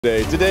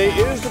Today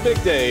is the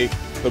big day.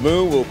 The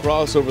moon will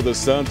cross over the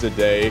sun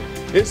today.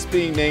 It's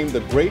being named the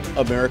Great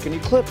American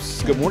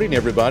Eclipse. Good morning,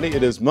 everybody.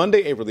 It is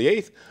Monday, April the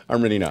 8th.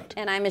 I'm Rennie Nutt.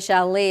 And I'm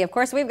Michelle Lee. Of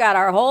course, we've got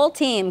our whole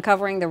team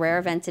covering the rare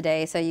event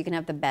today so you can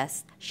have the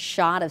best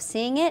shot of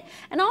seeing it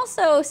and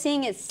also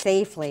seeing it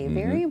safely.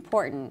 Very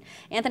important.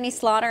 Anthony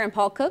Slaughter and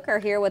Paul Cook are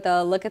here with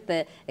a look at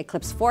the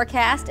eclipse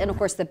forecast and, of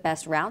course, the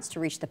best routes to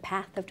reach the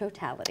path of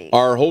totality.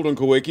 Our Holden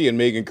Kowicki and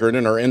Megan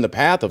Kernan are in the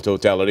path of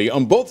totality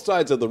on both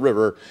sides of the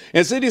river,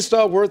 and Cindy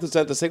Stallworth is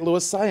at the St.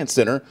 Louis Science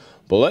Center.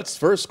 But let's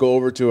first go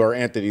over to our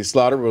Anthony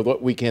Slaughter with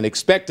what we can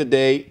expect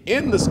today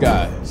in the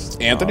skies.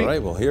 Anthony? All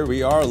right, well, here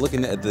we are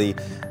looking at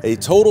a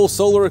total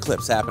solar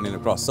eclipse happening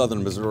across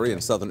southern Missouri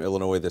and southern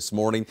Illinois this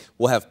morning.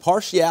 We'll have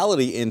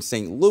partiality in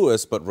St.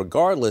 Louis, but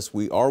regardless,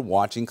 we are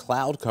watching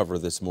cloud cover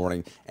this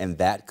morning, and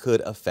that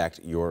could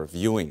affect your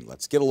viewing.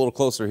 Let's get a little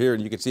closer here,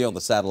 and you can see on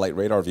the satellite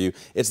radar view,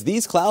 it's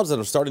these clouds that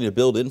are starting to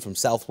build in from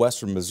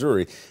southwestern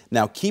Missouri.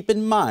 Now, keep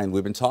in mind,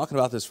 we've been talking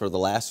about this for the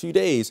last few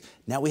days.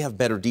 Now we have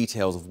better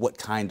details of what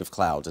kind of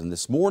clouds. And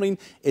this morning,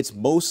 it's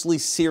mostly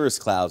cirrus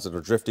clouds that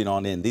are drifting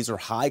on in. These are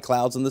high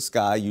clouds in the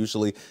sky,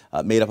 usually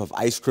made up of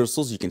ice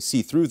crystals. You can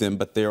see through them,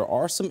 but there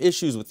are some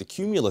issues with the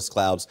cumulus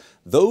clouds.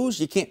 Those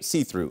you can't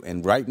see through.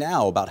 And right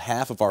now, about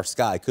half of our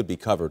sky could be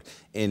covered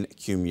in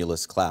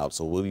cumulus clouds.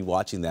 So we'll be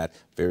watching that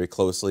very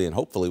closely, and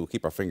hopefully we'll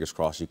keep our fingers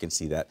crossed you can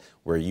see that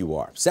where you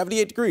are.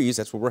 78 degrees,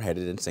 that's where we're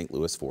headed in St.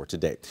 Louis for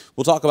today.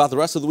 We'll talk about the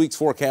rest of the week's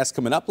forecast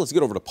coming up. Let's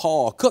get over to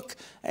Paul Cook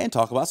and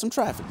talk about some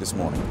traffic this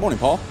morning. Good morning,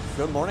 Paul.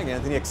 Good morning,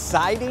 Anthony.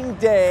 Exciting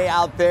day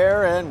out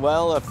there, and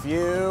well, a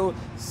few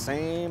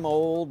same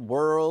old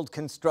world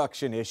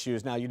construction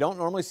issues. Now, you don't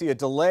normally see a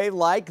delay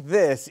like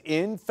this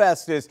in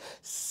Festus.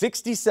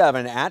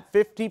 67 at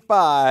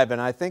 55,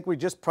 and I think we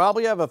just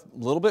probably have a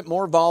little bit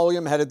more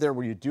volume headed there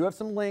where you do have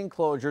some lane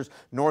closures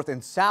north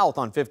and south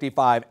on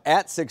 55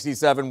 at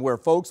 67, where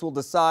folks will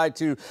decide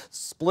to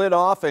split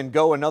off and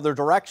go another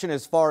direction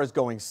as far as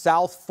going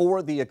south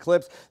for the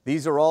eclipse.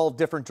 These are all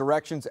different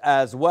directions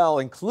as well,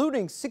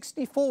 including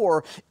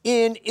 64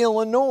 in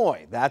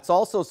Illinois. That's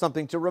also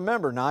something to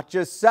remember, not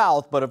just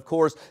south, but of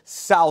course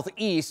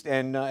southeast.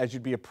 And as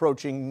you'd be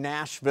approaching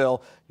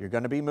Nashville, you're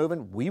going to be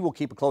moving. We will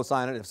keep a close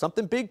eye on it. If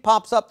something big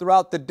pops up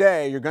throughout the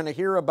day, you're going to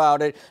hear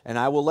about it, and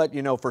I will let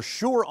you know for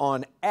sure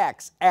on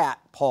X at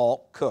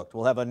Paul Cook.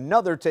 We'll have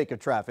another take of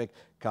traffic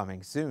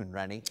coming soon,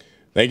 Rennie.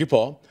 Thank you,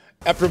 Paul.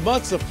 After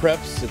months of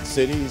preps in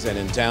cities and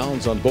in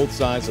towns on both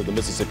sides of the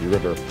Mississippi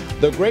River,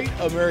 the Great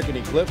American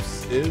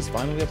Eclipse is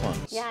finally upon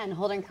us. Yeah, and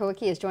Holden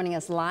Kowicki is joining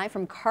us live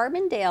from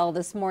Carbondale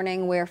this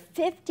morning, where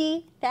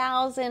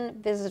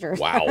 50,000 visitors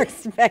are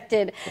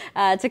expected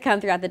to come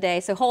throughout the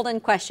day. So Holden,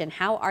 question,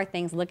 how are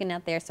things looking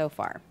out there so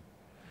far?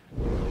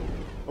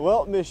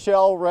 Well,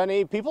 Michelle,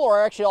 Rennie, people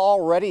are actually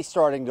already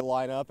starting to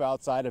line up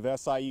outside of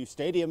SIU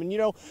Stadium. And, you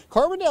know,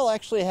 Carbondale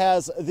actually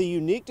has the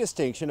unique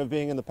distinction of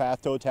being in the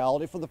path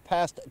totality for the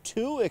past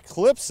 2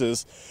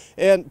 eclipses.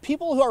 And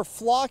people who are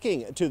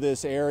flocking to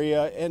this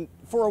area and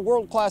for a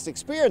world-class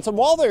experience. And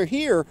while they're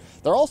here,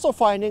 they're also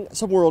finding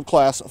some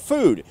world-class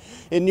food.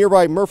 In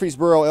nearby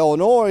Murfreesboro,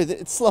 Illinois,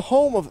 it's the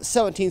home of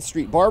 17th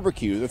Street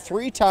Barbecue, the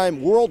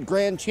 3-time world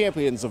grand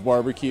champions of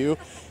barbecue,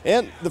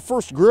 and the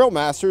first grill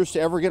masters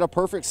to ever get a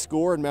perfect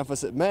score in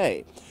Memphis at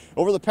May.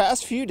 Over the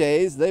past few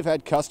days, they've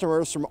had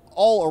customers from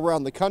all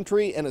around the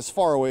country and as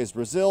far away as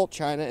Brazil,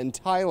 China, and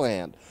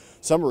Thailand.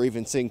 Some are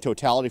even seeing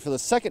totality for the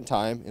 2nd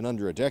time in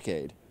under a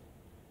decade.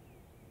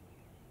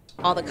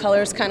 All the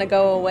colors kind of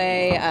go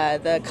away,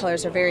 the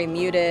colors are very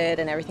muted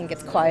and everything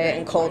gets quiet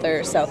and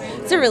colder, so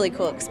it's a really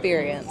cool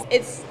experience.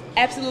 It's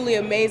absolutely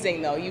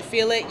amazing though. You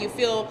feel it, you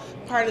feel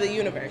part of the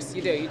universe,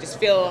 you do. You just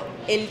feel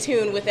in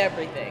tune with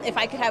everything. If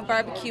I could have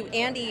barbecue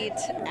and eat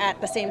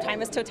at the same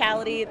time as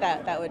totality,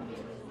 that would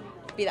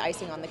be the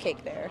icing on the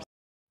cake there.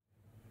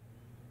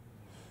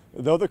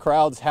 Though the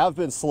crowds have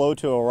been slow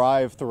to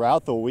arrive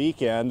throughout the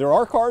weekend, there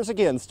are cars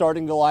again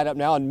starting to line up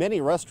now, and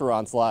many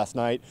restaurants last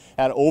night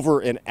had over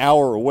an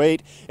hour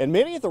wait. And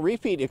many of the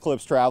repeat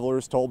eclipse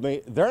travelers told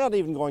me they're not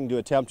even going to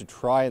attempt to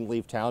try and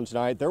leave town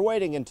tonight. They're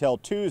waiting until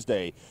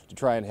Tuesday to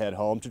try and head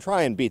home, to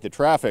try and beat the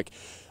traffic.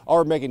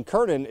 Our Megan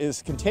Kernan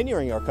is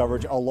continuing our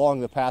coverage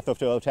along the path of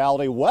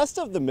totality west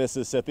of the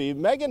Mississippi.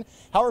 Megan,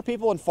 how are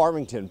people in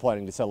Farmington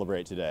planning to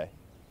celebrate today?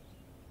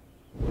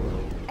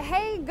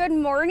 Hey, good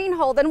morning,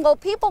 Holden. Well,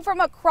 people from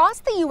across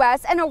the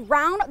U.S. and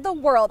around the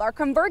world are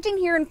converging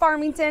here in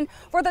Farmington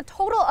for the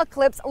total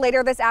eclipse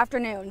later this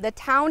afternoon. The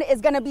town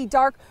is going to be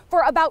dark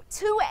for about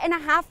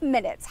 2.5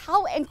 minutes.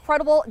 How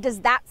incredible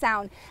does that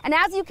sound? And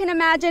as you can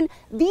imagine,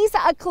 these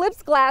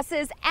eclipse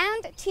glasses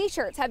and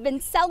t-shirts have been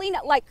selling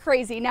like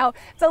crazy. Now,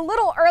 it's a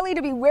little early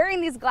to be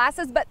wearing these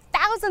glasses, but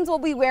thousands will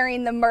be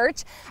wearing the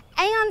merch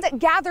and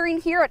gathering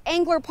here at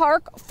Angler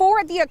Park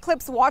for the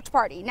eclipse watch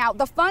party. Now,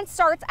 the fun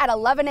starts at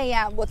 11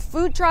 a.m. with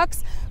food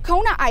trucks,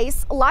 Kona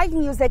Ice, live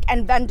music,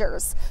 and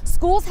vendors.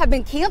 Schools have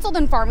been canceled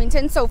in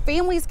Farmington so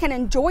families can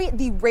enjoy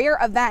the rare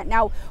event.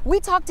 Now, we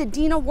talked to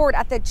Dina Ward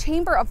at the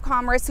Chamber of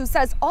Commerce, who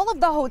says all of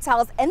the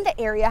hotels in the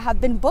area have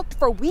been booked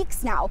for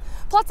weeks now.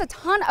 Plus, a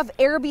ton of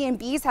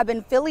Airbnbs have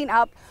been filling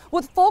up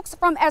with folks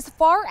from as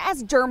far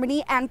as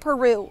Germany and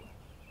Peru.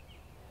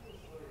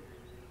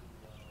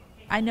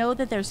 I know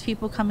that there's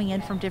people coming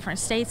in from different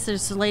states.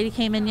 There's a lady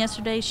came in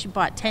yesterday. She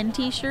bought 10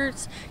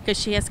 t-shirts because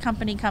she has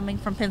company coming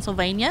from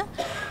Pennsylvania.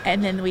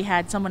 And then we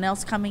had someone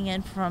else coming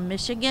in from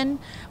Michigan.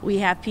 We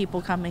have people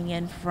coming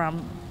in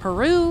from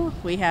Peru.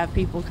 We have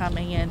people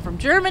coming in from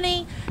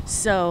Germany.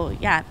 So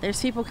yeah,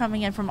 there's people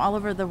coming in from all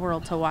over the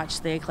world to watch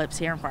the eclipse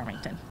here in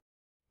Farmington.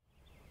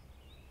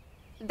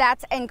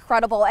 That's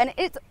incredible, and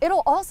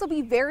it'll also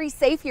be very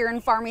safe here in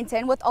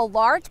Farmington with a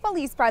large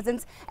police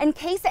presence in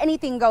case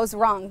anything goes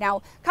wrong.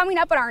 Now, coming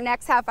up in our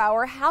next half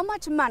hour, how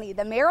much money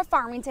the mayor of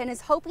Farmington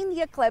is hoping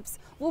the eclipse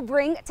will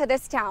bring to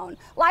this town.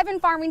 Live in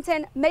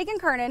Farmington, Megan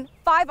Kernan,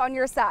 5 on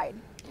your side.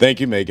 Thank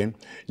you, Megan.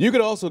 You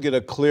could also get a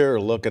clearer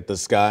look at the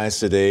skies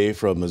today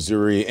from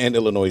Missouri and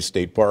Illinois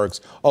state parks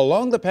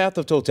along the path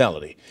of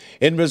totality.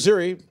 In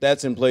Missouri,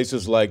 that's in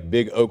places like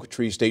Big Oak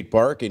Tree State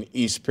Park in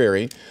East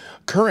Perry,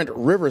 Current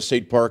River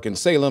State Park in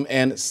Salem,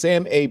 and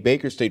Sam A.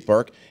 Baker State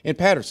Park in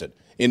Patterson.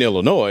 In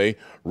Illinois,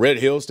 Red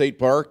Hill State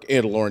Park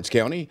in Lawrence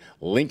County,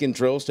 Lincoln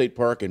Trail State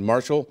Park in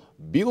Marshall,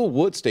 Beale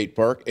Wood State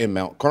Park in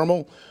Mount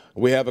Carmel.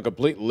 We have a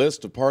complete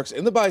list of parks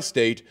in the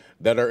bi-state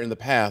that are in the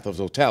path of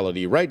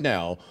totality right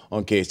now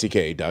on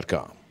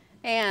KSTK.com.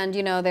 And,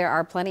 you know, there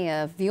are plenty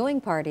of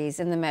viewing parties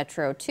in the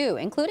metro, too,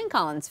 including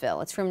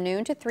Collinsville. It's from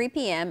noon to 3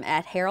 p.m.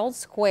 at Herald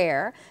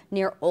Square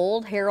near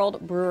Old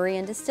Herald Brewery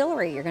and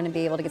Distillery. You're going to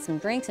be able to get some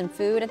drinks and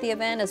food at the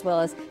event, as well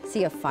as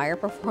see a fire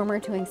performer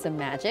doing some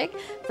magic.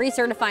 Free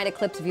certified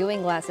eclipse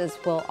viewing glasses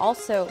will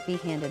also be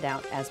handed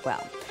out as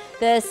well.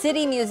 The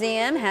City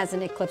Museum has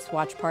an eclipse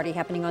watch party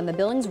happening on the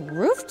building's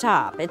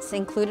rooftop. It's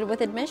included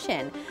with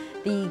admission.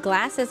 The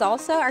glasses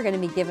also are going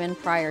to be given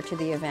prior to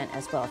the event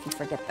as well, if you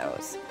forget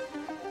those.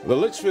 The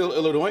Litchfield,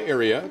 Illinois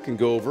area can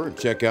go over and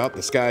check out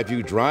the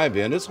Skyview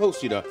Drive-In. It's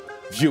hosting a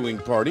viewing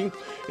party.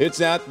 It's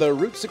at the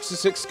Route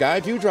 66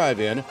 Skyview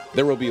Drive-In.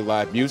 There will be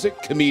live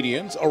music,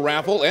 comedians, a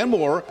raffle, and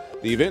more.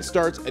 The event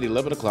starts at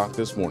 11 o'clock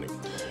this morning.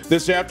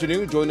 This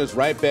afternoon, join us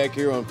right back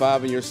here on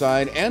 5 on your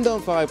side and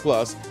on 5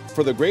 Plus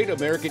for the Great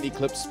American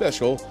Eclipse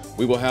Special.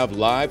 We will have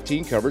live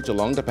team coverage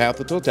along the path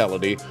of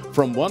totality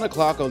from 1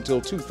 o'clock until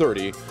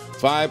 2:30.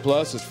 5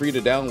 Plus is free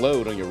to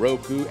download on your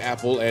Roku,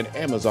 Apple, and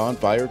Amazon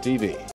Fire TV.